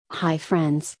Hi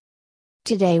friends.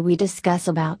 Today we discuss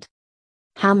about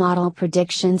how model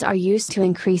predictions are used to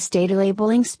increase data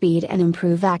labeling speed and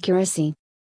improve accuracy.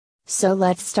 So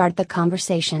let's start the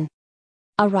conversation.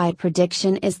 A right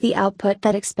prediction is the output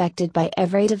that expected by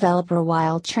every developer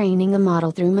while training a model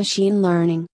through machine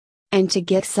learning. And to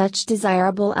get such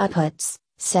desirable outputs,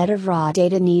 set of raw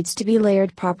data needs to be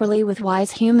layered properly with wise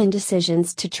human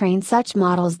decisions to train such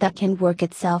models that can work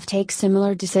itself take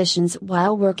similar decisions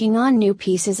while working on new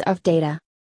pieces of data.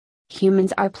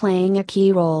 Humans are playing a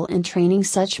key role in training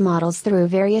such models through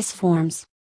various forms.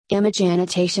 Image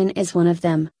annotation is one of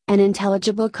them, an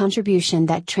intelligible contribution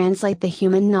that translates the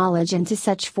human knowledge into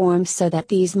such forms so that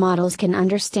these models can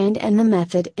understand, and the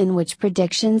method in which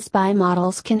predictions by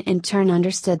models can in turn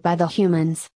understood by the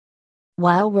humans.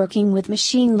 While working with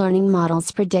machine learning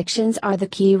models, predictions are the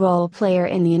key role player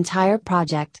in the entire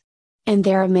project. And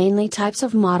there are mainly types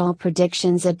of model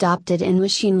predictions adopted in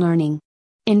machine learning.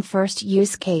 In first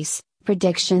use case,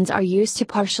 predictions are used to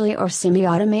partially or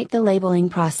semi-automate the labeling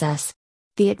process.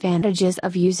 The advantages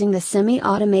of using the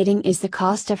semi-automating is the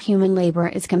cost of human labor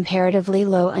is comparatively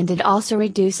low, and it also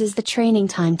reduces the training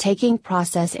time taking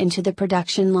process into the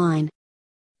production line.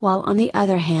 While on the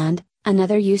other hand,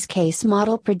 another use case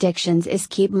model predictions is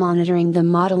keep monitoring the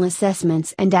model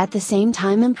assessments and at the same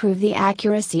time improve the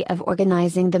accuracy of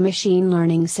organizing the machine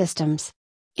learning systems.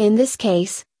 In this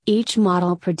case, each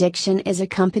model prediction is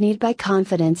accompanied by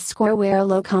confidence score, where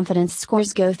low confidence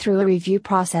scores go through a review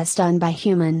process done by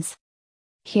humans.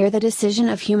 Here the decision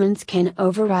of humans can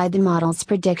override the model's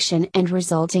prediction and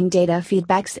resulting data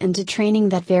feedbacks into training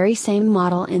that very same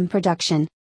model in production.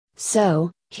 So,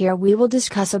 here we will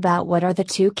discuss about what are the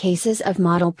two cases of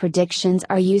model predictions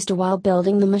are used while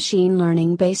building the machine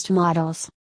learning based models.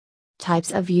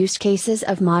 Types of use cases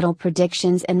of model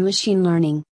predictions and machine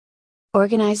learning.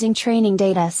 Organizing training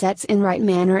data sets in right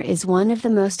manner is one of the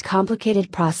most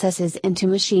complicated processes into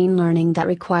machine learning that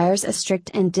requires a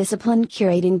strict and disciplined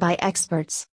curating by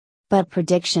experts. But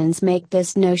predictions make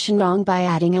this notion wrong by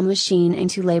adding a machine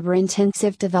into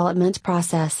labor-intensive development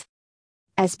process.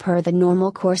 As per the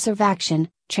normal course of action,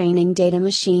 training data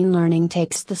machine learning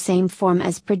takes the same form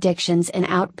as predictions, and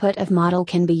output of model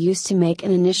can be used to make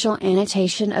an initial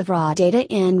annotation of raw data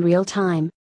in real time.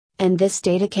 And this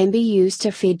data can be used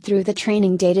to feed through the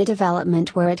training data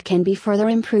development, where it can be further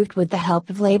improved with the help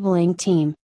of labeling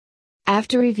team.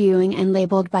 After reviewing and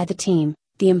labeled by the team,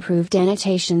 the improved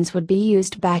annotations would be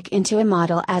used back into a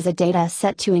model as a data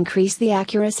set to increase the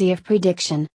accuracy of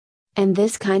prediction. And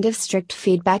this kind of strict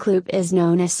feedback loop is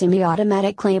known as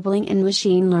semi-automatic labeling in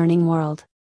machine learning world.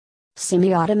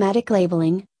 Semi-automatic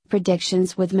labeling,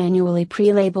 predictions with manually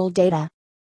pre-labeled data.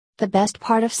 The best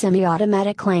part of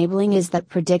semi-automatic labeling is that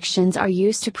predictions are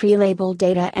used to pre-label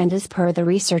data, and as per the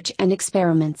research and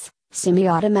experiments,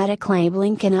 semi-automatic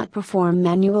labeling cannot perform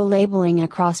manual labeling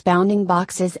across bounding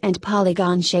boxes and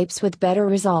polygon shapes with better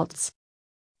results.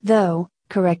 Though,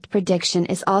 correct prediction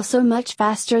is also much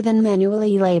faster than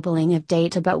manually labeling of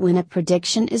data, but when a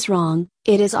prediction is wrong,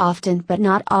 it is often but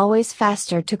not always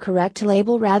faster to correct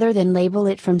label rather than label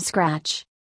it from scratch.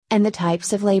 And the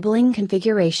types of labeling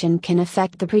configuration can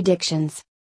affect the predictions.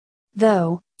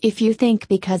 Though, if you think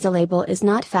because a label is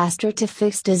not faster to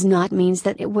fix does not mean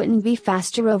that it wouldn't be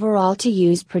faster overall to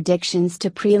use predictions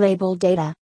to pre-label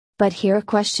data. But here a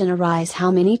question arises: how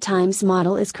many times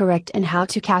model is correct and how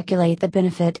to calculate the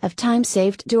benefit of time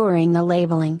saved during the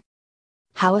labeling.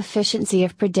 How efficiency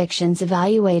of predictions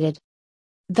evaluated.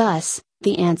 Thus,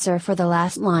 the answer for the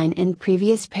last line in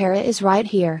previous para is right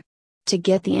here. To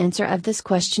get the answer of this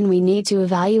question, we need to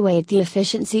evaluate the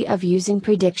efficiency of using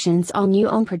predictions on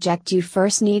your own project. You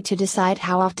first need to decide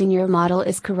how often your model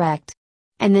is correct.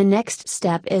 And the next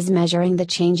step is measuring the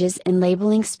changes in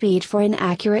labeling speed for an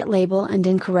accurate label and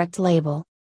incorrect label.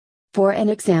 For an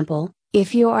example,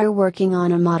 if you are working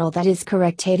on a model that is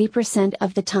correct 80%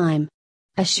 of the time,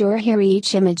 assure here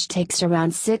each image takes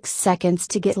around 6 seconds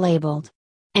to get labeled.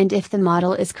 And if the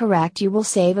model is correct, you will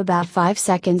save about 5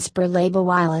 seconds per label,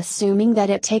 while assuming that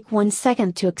it take 1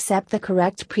 second to accept the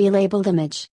correct pre-labeled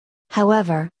image.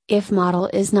 However, if model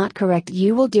is not correct,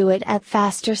 you will do it at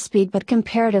faster speed but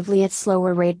comparatively at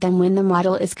slower rate than when the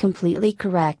model is completely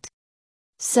correct.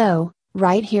 So,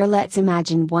 right here let's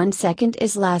imagine 1 second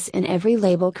is less in every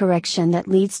label correction. That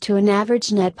leads to an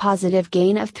average net positive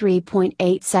gain of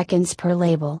 3.8 seconds per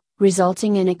label,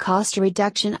 resulting in a cost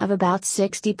reduction of about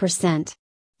 60%.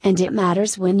 And it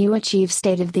matters when you achieve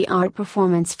state-of-the-art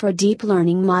performance for deep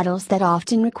learning models that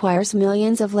often requires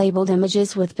millions of labeled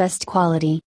images with best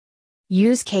quality.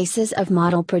 Use cases of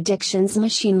model predictions.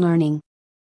 Machine learning.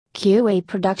 QA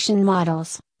production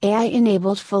models,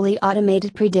 AI-enabled fully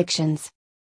automated predictions.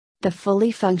 The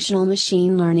fully functional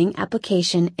machine learning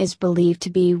application is believed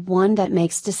to be one that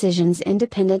makes decisions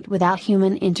independent without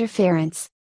human interference.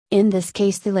 In this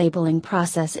case, the labeling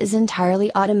process is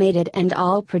entirely automated and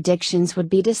all predictions would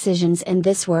be decisions, and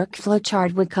this workflow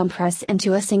chart would compress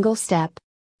into a single step.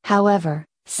 However,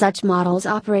 such models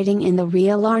operating in the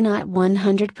real are not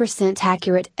 100%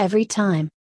 accurate every time.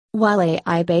 While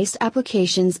AI-based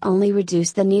applications only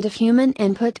reduce the need of human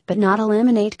input but not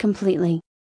eliminate completely.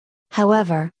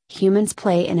 However, humans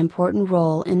play an important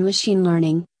role in machine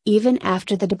learning, even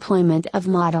after the deployment of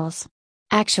models.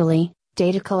 Actually,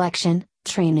 data collection,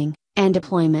 training, and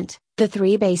deployment, the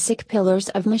three basic pillars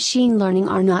of machine learning,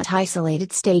 are not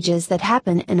isolated stages that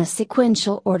happen in a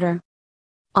sequential order.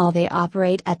 All they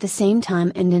operate at the same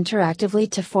time and interactively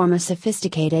to form a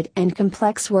sophisticated and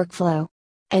complex workflow.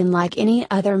 And like any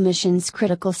other mission's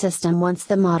critical system, once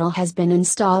the model has been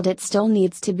installed, it still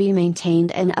needs to be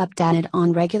maintained and updated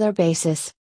on regular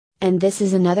basis. And this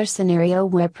is another scenario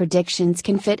where predictions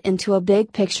can fit into a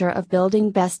big picture of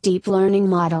building best deep learning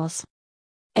models.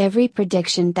 Every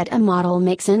prediction that a model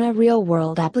makes in a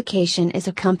real-world application is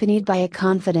accompanied by a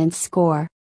confidence score.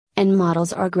 And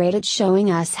models are great at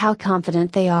showing us how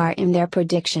confident they are in their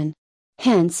prediction.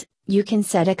 Hence, you can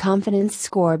set a confidence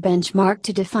score benchmark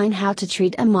to define how to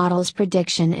treat a model's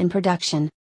prediction in production.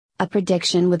 A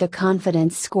prediction with a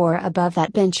confidence score above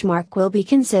that benchmark will be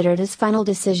considered as final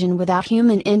decision without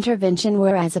human intervention,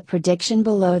 whereas a prediction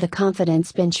below the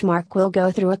confidence benchmark will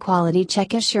go through a quality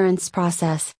check assurance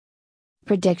process.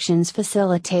 Predictions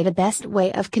facilitate a best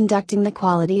way of conducting the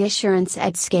quality assurance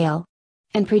at scale.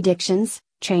 And predictions,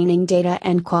 training data,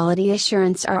 and quality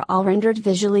assurance are all rendered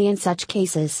visually in such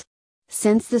cases.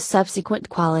 Since the subsequent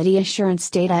quality assurance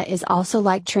data is also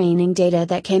like training data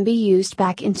that can be used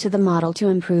back into the model to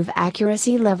improve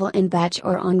accuracy level in batch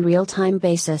or on real-time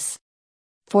basis.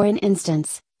 For an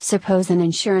instance, suppose an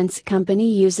insurance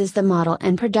company uses the model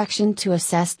in production to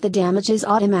assess the damages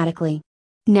automatically.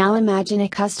 Now imagine a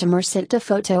customer sent a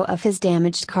photo of his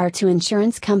damaged car to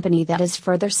insurance company that is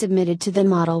further submitted to the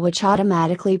model, which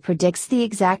automatically predicts the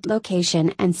exact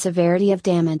location and severity of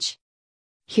damage.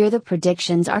 Here the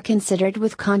predictions are considered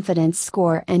with confidence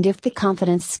score, and if the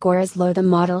confidence score is low, the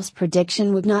model's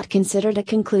prediction would not considered a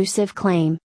conclusive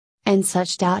claim. And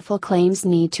such doubtful claims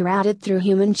need to routed through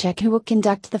human check, who will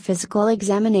conduct the physical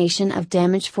examination of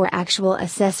damage for actual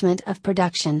assessment of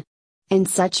production. And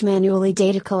such manually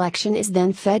data collection is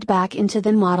then fed back into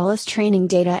the model as training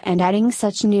data, and adding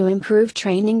such new improved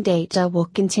training data will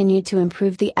continue to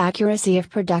improve the accuracy of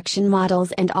production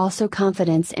models and also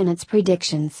confidence in its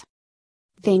predictions.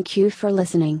 Thank you for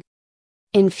listening.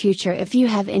 In future, if you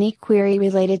have any query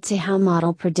related to how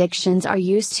model predictions are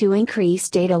used to increase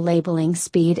data labeling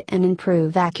speed and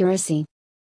improve accuracy,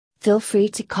 feel free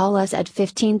to call us at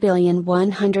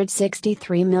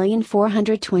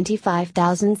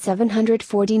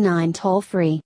 15,163,425,749 toll free.